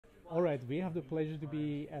All right, we have the pleasure to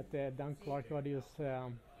be at Dan Clark Audio's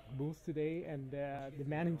booth today, and the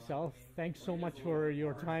man himself. Thanks so much for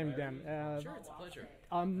your time, Dan. Sure, it's a pleasure.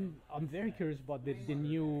 I'm very curious about the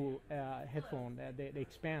new headphone, the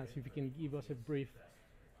EXPANSE. If you can give us a brief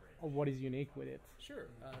of what is unique with it. Sure.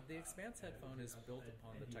 The EXPANSE headphone is built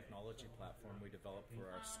upon the technology platform we developed for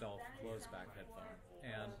our stealth closed-back headphone.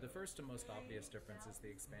 And the first and most obvious difference is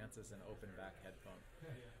the EXPANSE is an open-back headphone.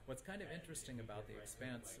 What's kind of interesting about the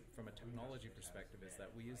EXPANSE from a technology perspective is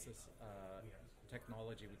that we use this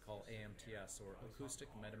technology we call AMTS, or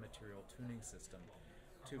Acoustic Metamaterial Tuning System,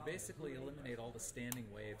 to basically eliminate all the standing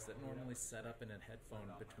waves that normally set up in a headphone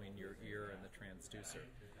between your ear and the transducer.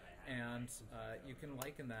 And you can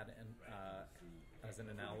liken that as an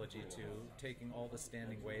analogy to taking all the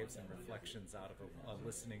standing waves and reflections out of a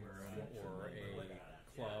listening room or a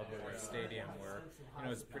club or a stadium where,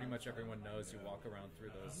 as pretty much everyone knows, you walk around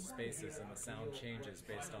through those spaces and the sound changes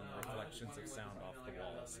based on the reflections of sound off the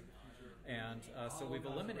walls. And so we've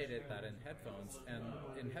eliminated that in headphones, and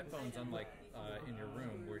in headphones, unlike in your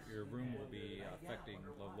room, where your room will be affecting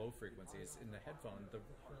the low frequencies, in the headphone,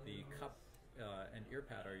 the cup and ear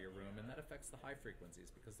pad are your room, and that affects the high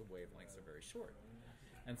frequencies because the wavelengths are very short.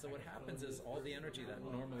 And so what happens is all the energy that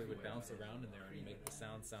normally would bounce around in there and make the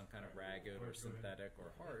sound kind of ragged or synthetic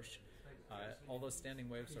or harsh, all those standing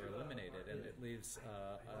waves are eliminated, and it leaves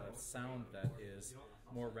a sound that is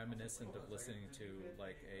more reminiscent of listening to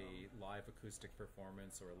like a live acoustic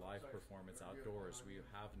performance or a live performance outdoors where you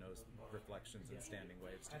have no reflections and standing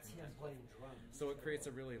waves to contend with. So it creates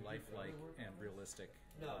a really lifelike and realistic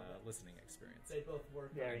listening experience.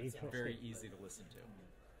 Very it's very easy to listen to.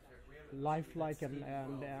 Lifelike and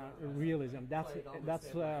realism. That's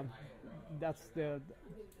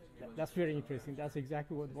very interesting. That's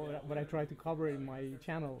exactly what I try to cover in my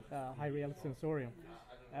channel, High Reality Sensorium.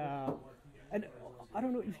 And I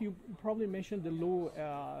don't know if you probably mentioned the low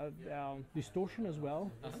distortion as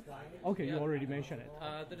well. Okay, yeah. You already mentioned it.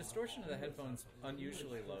 The distortion of the headphone's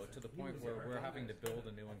unusually low, to the point where we're having to build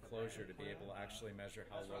a new enclosure to be able to actually measure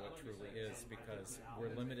how low it truly is, because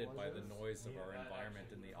we're limited by the noise of our environment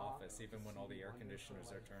in the office. Even when all the air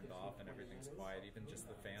conditioners are turned off and everything's quiet, even just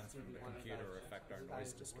the fans from the computer affect our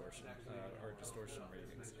noise distortion, or distortion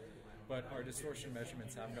readings. But our distortion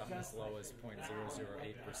measurements have gotten as low as 0.008%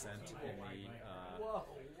 in the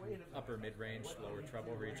upper mid-range, lower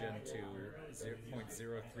treble region, to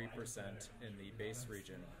 0.03% in the bass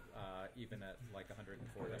region, even at like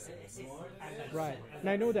 104 decibels. Right. And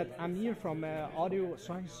I know that Amir from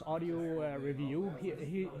Science Audio Review,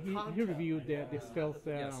 he reviewed the stealth.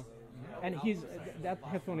 Yes. And that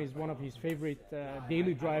headphone is one of his favorite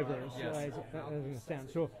daily drivers, yes. As I understand.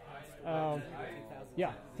 So,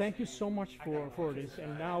 yeah, thank you so much for this.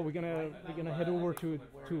 And now we're gonna head over to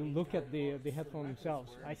look at the headphone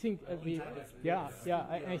themselves. I think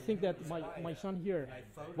I think that my son here.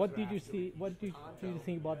 What did you see? What did you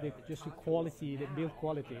think about just the quality, the build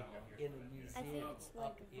quality? I think it's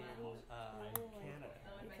like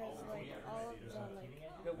because like all of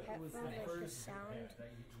the headphones just sound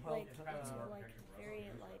like it's like very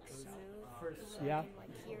like smooth. So Yeah. you can,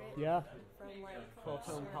 like hear it Yeah. from like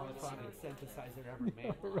full-tone polyphonic synthesizer ever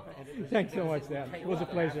made. Right. Thanks so much, Dan. It was a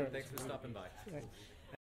pleasure. Thanks for stopping by. Thanks.